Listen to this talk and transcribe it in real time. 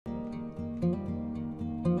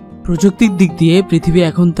প্রযুক্তির দিক দিয়ে পৃথিবী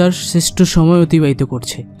এখন তার শ্রেষ্ঠ সময় অতিবাহিত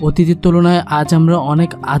করছে। অতীতের তুলনায় আজ আমরা অনেক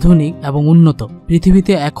আধুনিক এবং উন্নত।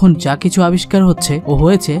 পৃথিবীতে এখন যা কিছু আবিষ্কার হচ্ছে ও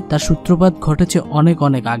হয়েছে তার সূত্রপাত ঘটেছে অনেক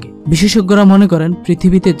অনেক আগে। বিশেষজ্ঞরা মনে করেন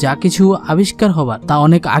পৃথিবীতে যা কিছু আবিষ্কার হবার তা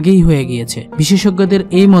অনেক আগেই হয়ে গিয়েছে। বিশেষজ্ঞদের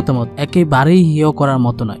এই মতামত একেবারেই হেয় করার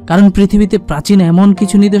মতো নয়, কারণ পৃথিবীতে প্রাচীন এমন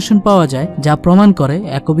কিছু নিদর্শন পাওয়া যায় যা প্রমাণ করে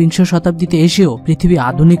একবিংশ শতাব্দীতে এসেও পৃথিবী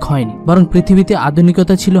আধুনিক হয়নি, বরং পৃথিবীতে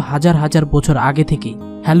আধুনিকতা ছিল হাজার হাজার বছর আগে থেকেই।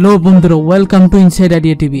 হ্যালো বন্ধুরা, ওয়েলকাম টু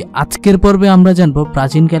ইনসাইডেইdeatv। আজকের পর্বে আমরা জানব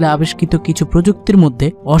প্রাচীনকালে আবিষ্কৃত কিছু প্রযুক্তির মধ্যে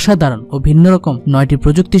অসাধারণ ও ভিন্ন রকম 9টি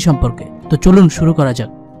প্রযুক্তি সম্পর্কে। তো চলুন শুরু করা যাক।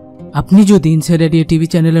 আপনি যদি ইনসাইডেইdeatv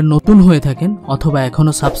চ্যানেলে নতুন হয়ে থাকেন অথবা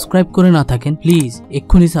এখনো সাবস্ক্রাইব করে না থাকেন, প্লিজ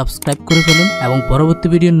এক্ষুনি সাবস্ক্রাইব করে ফেলুন এবং পরবর্তী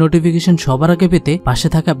ভিডিওর নোটিফিকেশন সবার আগে পেতে পাশে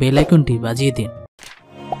থাকা বেল আইকনটি বাজিয়ে দিন।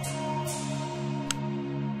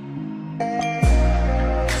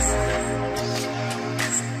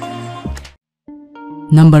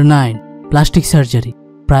 Number 9, plastic surgery.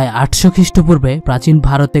 প্রায় 800 খ্রিস্টপূর্বে প্রাচীন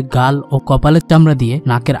ভারতে গাল ও কপালের চামড়া দিয়ে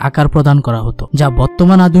নাকের আকার প্রদান করা হতো, যা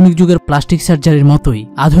বর্তমান আধুনিক যুগের প্লাস্টিক সার্জারির মতোই।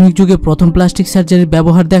 আধুনিক যুগে প্রথম প্লাস্টিক সার্জারির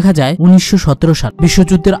ব্যবহার দেখা যায় 1917 সাল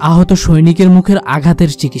বিশ্বযুদ্ধের আহত সৈনিকের মুখের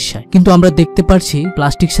আঘাতের চিকিৎসায়। কিন্তু আমরা দেখতে পাচ্ছি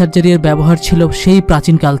প্লাস্টিক সার্জারির ব্যবহার ছিল সেই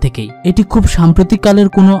প্রাচীনকাল থেকেই। এটি খুব সাম্প্রতিক কালের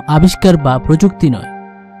কোনো আবিষ্কার বা প্রযুক্তি নয়।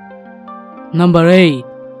 Number 8,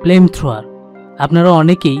 flame thrower. আপনারা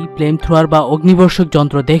অনেকেই ফ্লেম থ্রোয়ার বা অগ্নিবর্ষক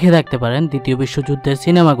যন্ত্র দেখে থাকতে পারেন দ্বিতীয় বিশ্বযুদ্ধের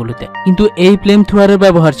সিনেমাগুলিতে, কিন্তু এই ফ্লেম থ্রোয়ারের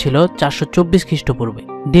ব্যবহার ছিল 424 খ্রিস্টপূর্বে।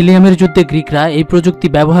 ডিলিয়ামের যুদ্ধে গ্রিকরা এই প্রযুক্তি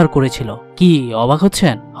ব্যবহার করেছিল। কি অবাক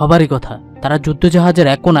হচ্ছেন? হবারই কথা। তারা যুদ্ধজাহাজের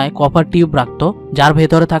এক কোনায় কপার টিউব রাখত, যার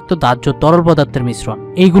ভেতরে থাকতো দাহ্য তরল পদার্থের মিশ্রণ।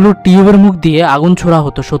 এইগুলোর টিউবের মুখ দিয়ে আগুন ছোড়া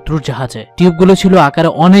হতো শত্রুর জাহাজে। টিউবগুলো ছিল আকারে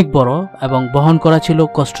অনেক বড় এবং বহন করা ছিল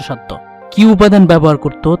কষ্টসাধ্য। কি উপাদান ব্যবহার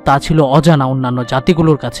করত তা ছিল অজানা অন্যান্য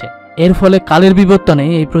জাতিগুলোর কাছে। এর ফলে কালের বিবর্তনে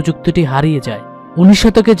এই প্রযুক্তিটি হারিয়ে যায়। 19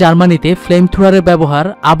 শতকে জার্মানিতে ফ্লেম থ্রোয়ারের ব্যবহার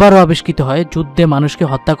আবারও আবিষ্কৃত হয় যুদ্ধে মানুষকে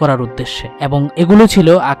হত্যা করার উদ্দেশ্যে, এবং এগুলো ছিল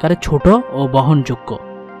আকারে ছোট ও বহনযোগ্য।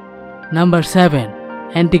 Number 7,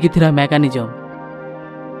 অ্যান্টিকিথিরা mechanism.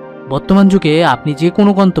 বর্তমান যুগে আপনি যে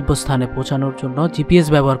কোনো গন্তব্যস্থানে পৌঁছানোর জন্য জিপিএস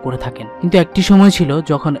ব্যবহার করে থাকেন, কিন্তু একটি সময় ছিল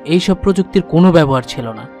যখন এইসব প্রযুক্তির কোনো ব্যবহার ছিল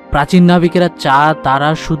না। প্রাচীন নাবিকেরা চাঁদ, তারা,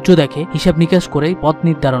 সূর্য দেখে হিসাব নিকাশ করে পথ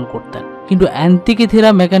নির্ধারণ করতেন। কিন্তু অ্যান্টিকিথিরা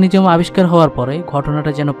মেকানিজম আবিষ্কার হওয়ার পরে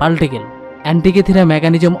ঘটনাটা যেন পাল্টে গেল। অ্যান্টিকিথিরা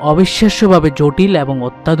মেকানিজম অবিশ্বাস্যভাবে জটিল এবং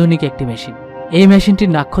অত্যাধুনিক একটি মেশিন। এই মেশিনটি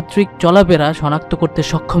নাক্ষত্রিক চলাফেরা শনাক্ত করতে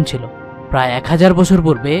সক্ষম ছিল। প্রায় 1000 বছর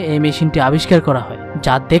পূর্বে এই মেশিনটি আবিষ্কার করা হয়,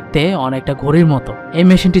 যা দেখতে অনেকটা ঘড়ির মতো। এই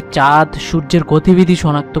মেশিনটি চাঁদ, সূর্যের গতিবিধি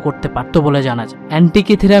শনাক্ত করতে পারত বলে জানা যায়।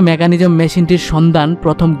 অ্যান্টিকিথিরা মেকানিজম মেশিনটির সন্ধান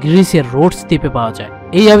প্রথম গ্রিসের রোডস দ্বীপে পাওয়া যায়।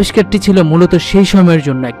 এই আবিষ্কারটি ছিল মূলত সেই সময়ের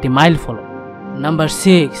জন্য একটি মাইল ফলক। নাম্বার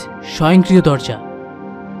 6, স্বয়ংক্রিয় দরজা।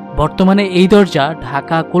 বর্তমানে এই দরজা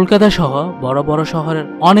ঢাকা, কলকাতা সহ বড় বড় শহরের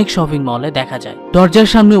অনেক শপিং মলে দেখা যায়। দরজার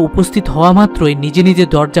সামনে উপস্থিত হওয়া মাত্রই নিজে নিজে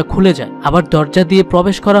দরজা খুলে যায়, আবার দরজা দিয়ে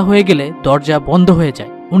প্রবেশ করা হয়ে গেলে দরজা বন্ধ হয়ে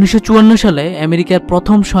যায়। 1954 সালে আমেরিকার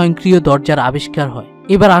প্রথম স্বয়ংক্রিয় দরজার আবিষ্কার হয়।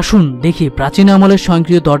 এবার আসুন দেখি প্রাচীন আমলের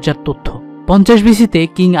স্বয়ংক্রিয় দরজার তথ্য। 50 BC-তে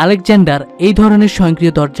কিং আলেকজান্ডার এই ধরনের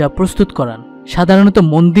স্বয়ংক্রিয় দরজা প্রস্তুত করান। সাধারণত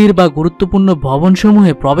মন্দির বা গুরুত্বপূর্ণ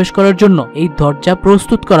ভবনসমূহে প্রবেশ করার জন্য এই দরজা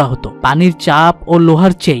প্রস্তুত করা হতো। পানির চাপ ও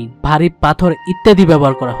লোহার চেইন, ভারী পাথর ইত্যাদি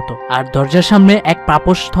ব্যবহার করা হতো, আর দরজার সামনে এক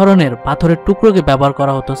পাপোশ ধরনের পাথরের টুকরোকে ব্যবহার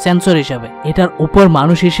করা হতো সেন্সর হিসাবে। এটার উপর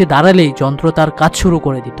মানুষ এসে দাঁড়ালেই যন্ত্র তার কাজ শুরু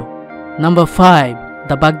করে দিত। Number 5,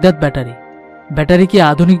 the Baghdad battery. ব্যাটারিকে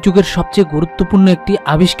আধুনিক যুগের সবচেয়ে গুরুত্বপূর্ণ একটি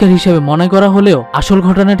আবিষ্কার হিসেবে মনে করা হলেও আসল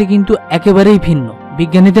ঘটনাটি কিন্তু একেবারেই ভিন্ন।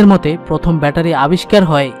 বিজ্ঞানীদের মতে প্রথম ব্যাটারি আবিষ্কার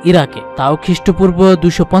হয় ইরাকে, তাও খ্রিস্টপূর্ব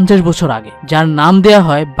 250 বছর আগে, যার নাম দেয়া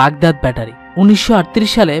হয় বাগদাদ ব্যাটারি।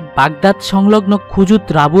 1938 সালে বাগদাদ সংলগ্ন খুজুত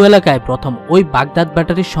রাবু এলাকায় প্রথম ওই বাগদাদ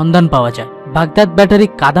ব্যাটারির সন্ধান পাওয়া যায়। বাগদাদ ব্যাটারি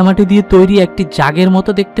কাদামাটি দিয়ে তৈরি একটি জাগের মতো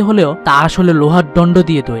দেখতে হলেও তা আসলে লোহার দণ্ড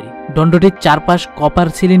দিয়ে তৈরি। দণ্ডটির চারপাশ কপার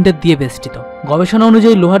সিলিন্ডার দিয়ে বেষ্টিত। গবেষণা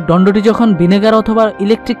অনুযায়ী লোহার দণ্ডটি যখন ভিনেগার অথবা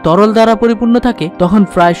ইলেকট্রিক তরল দ্বারা পরিপূর্ণ থাকে তখন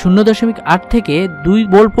প্রায় 0.8 থেকে 2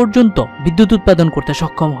 ভোল্ট পর্যন্ত বিদ্যুৎ উৎপাদন করতে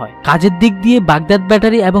সক্ষম হয়। কাজের দিক দিয়ে বাগদাদ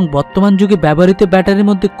ব্যাটারি এবং বর্তমান যুগে ব্যবহৃত ব্যাটারির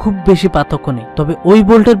মধ্যে খুব বেশি পার্থক্য নেই, তবে ওই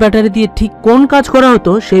ভোল্টের ব্যাটারি দিয়ে ঠিক কোন কাজ করা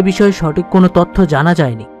হতো সেই বিষয়ে সঠিক কোনো তথ্য জানা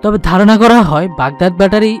যায়নি। তবে ধারণা করা হয় বাগদাদ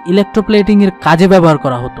ব্যাটারি ইলেকট্রোপ্লেটিং এর কাজে ব্যবহার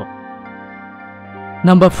করা হতো।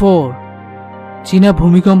 নাম্বার 4, চীনা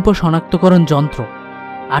ভূমিকম্প শনাক্তকরণ যন্ত্র।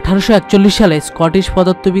 1841 সালে স্কটিশ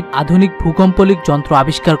পদার্থবিদ আধুনিক ভূকম্পলিক যন্ত্র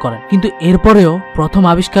আবিষ্কার করেন, কিন্তু এরপরেও প্রথম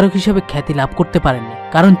আবিষ্কারক হিসেবে খ্যাতি লাভ করতে পারেননি,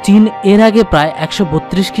 কারণ চীন এর আগে প্রায়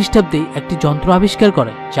 132 খ্রিস্টাব্দে একটি যন্ত্র আবিষ্কার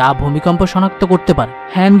করে যা ভূমিকম্প শনাক্ত করতে পারে।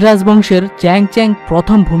 হ্যান রাজবংশের চ্যাং চ্যাং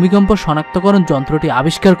প্রথম ভূমিকম্প শনাক্তকরণ যন্ত্রটি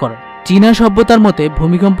আবিষ্কার করেন। চীনা সভ্যতার মতে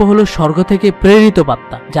ভূমিকম্প হলো স্বর্গ থেকে প্রেরিত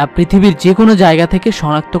বার্তা, যা পৃথিবীর যে কোনো জায়গা থেকে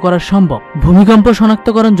শনাক্ত করা সম্ভব। ভূমিকম্প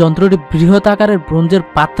শনাক্তকরণ যন্ত্রটি বৃহৎ আকারের ব্রোঞ্জের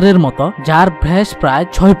পাত্রের মতো, যার ব্যাস প্রায়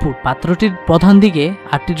 6 ফুট। পাত্রটির প্রধান দিকে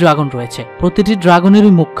 8টি ড্রাগন রয়েছে, প্রতিটি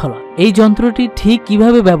ড্রাগনেরই মুখ খোলা। এই যন্ত্রটি ঠিক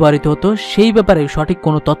কিভাবে ব্যবহৃত হতো সেই ব্যাপারে সঠিক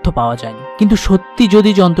কোনো তথ্য পাওয়া যায়নি, কিন্তু সত্যি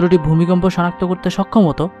যদি যন্ত্রটি ভূমিকম্প শনাক্ত করতে সক্ষম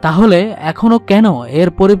হতো, তাহলে এখনো কেন এর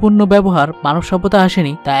পরিপূর্ণ ব্যবহার মানব সভ্যতা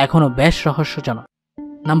আসেনি তা এখনো বেশ রহস্যজনক।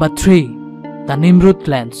 Number 3, the Nimrud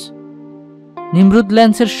lens. Nimrud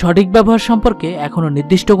লেন্সের সঠিক ব্যবহার সম্পর্কে এখনো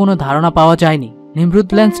নির্দিষ্ট কোনো ধারণা পাওয়া যায়নি। নিমরুদ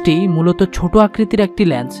লেন্সটি মূলত ছোট আকৃতির একটি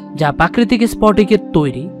লেন্স, যা প্রাকৃতিক স্ফটিকের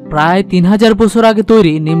তৈরি। প্রায় 3000 বছর আগে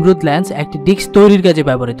তৈরি নিমরুদ লেন্স একটি ডিস্ক তৈরির কাজে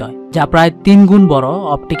ব্যবহৃত হয়, যা প্রায় 3 গুণ বড়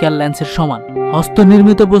অপটিক্যাল লেন্সের সমান।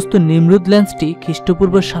 হস্তনির্মিত বস্তু নিমরুদ লেন্সটি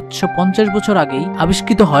খ্রিস্টপূর্ব 750 বছর আগেই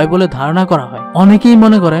আবিষ্কৃত হয় বলে ধারণা করা হয়। অনেকেই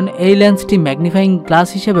মনে করেন এই লেন্সটি ম্যাগনিফাইং গ্লাস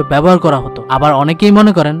হিসেবে ব্যবহার করা হতো, আবার অনেকেই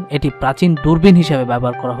মনে করেন এটি প্রাচীন দূরবীন হিসেবে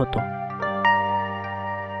ব্যবহার করা হতো।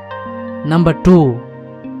 নাম্বার 2,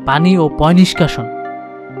 পানি ও পয় নিষ্কাশন।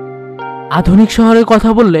 আধুনিক শহরের কথা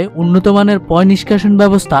বললে উন্নত মানের পয় নিষ্কাশন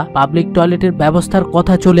ব্যবস্থা, পাবলিক টয়লেটের ব্যবস্থার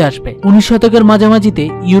কথা চলে আসবে। 19 শতকের মাঝামাঝিতে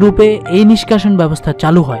ইউরোপে এই নিষ্কাশন ব্যবস্থা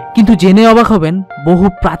চালু হয়, কিন্তু জেনে অবাক হবেন বহু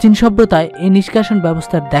প্রাচীন সভ্যতায় এই নিষ্কাশন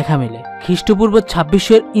ব্যবস্থার দেখা মেলে। খ্রিস্টপূর্ব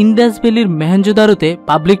 2600-এর ইন্দাস ভ্যালির মহেঞ্জোদারোতে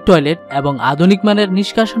পাবলিক টয়লেট এবং আধুনিক মানের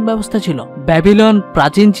নিষ্কাশন ব্যবস্থা ছিল। ব্যাবিলন,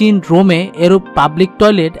 প্রাচীন চীন, রোমে এরূপ পাবলিক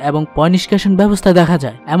টয়লেট এবং পয় নিষ্কাশন ব্যবস্থা দেখা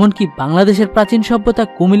যায়। এমনকি বাংলাদেশের প্রাচীন সভ্যতা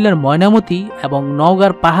কুমিল্লার ময়নামতি এবং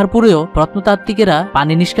নওগাঁর পাহাড়পুরেও প্রত্নতাত্ত্বিকেরা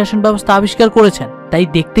পানি নিষ্কাশন ব্যবস্থা আবিষ্কার করেছেন। তাই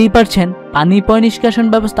দেখতেই পারছেন পানি পয় নিষ্কাশন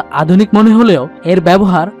ব্যবস্থা আধুনিক মনে হলেও এর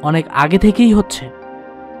ব্যবহার অনেক আগে থেকেই হচ্ছে।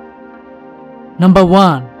 নাম্বার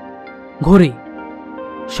 1, ঘড়ি।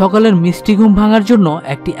 সকালের মিষ্টি ঘুম ভাঙার জন্য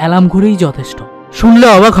একটি অ্যালার্ম ঘড়িই যথেষ্ট। শুনলে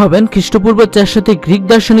অবাক হবেন, খ্রিস্টপূর্ব 400-তে গ্রিক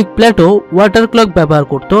দার্শনিক প্লেটো ওয়াটার ক্লক ব্যবহার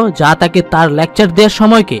করত, যা তাকে তার লেকচার দেওয়ার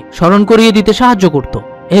সময়কে স্মরণ করিয়ে দিতে সাহায্য করত।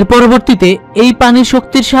 এর পরবর্তীতে এই পানির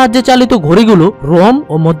শক্তির সাহায্যে চালিত ঘড়িগুলো রোম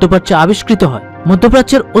ও মধ্যপ্রাচ্যে আবিষ্কৃত হয়।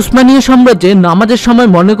 মধ্যপ্রাচ্যের ওসমানীয় সাম্রাজ্যে নামাজের সময়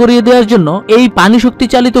মনে করিয়ে দেওয়ার জন্য এই পানি শক্তি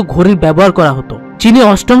চালিত ঘড়ির ব্যবহার করা হতো। চীনে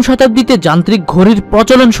 8ম শতাব্দীতে যান্ত্রিক ঘড়ির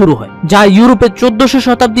প্রচলন শুরু হয়, যা ইউরোপে 1400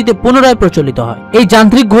 শতাব্দীতে পুনরায় প্রচলিত হয়। এই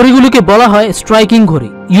যান্ত্রিক ঘড়িগুলিকে বলা হয় স্ট্রাইকিং ঘড়ি।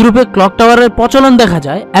 ইউরোপে ক্লক টাওয়ারের প্রচলন দেখা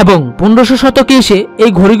যায় এবং 1500 শতকে এসে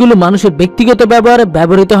এই ঘড়িগুলো মানুষের ব্যক্তিগত ব্যবহারে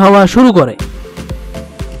ব্যবহৃত হওয়া শুরু করে।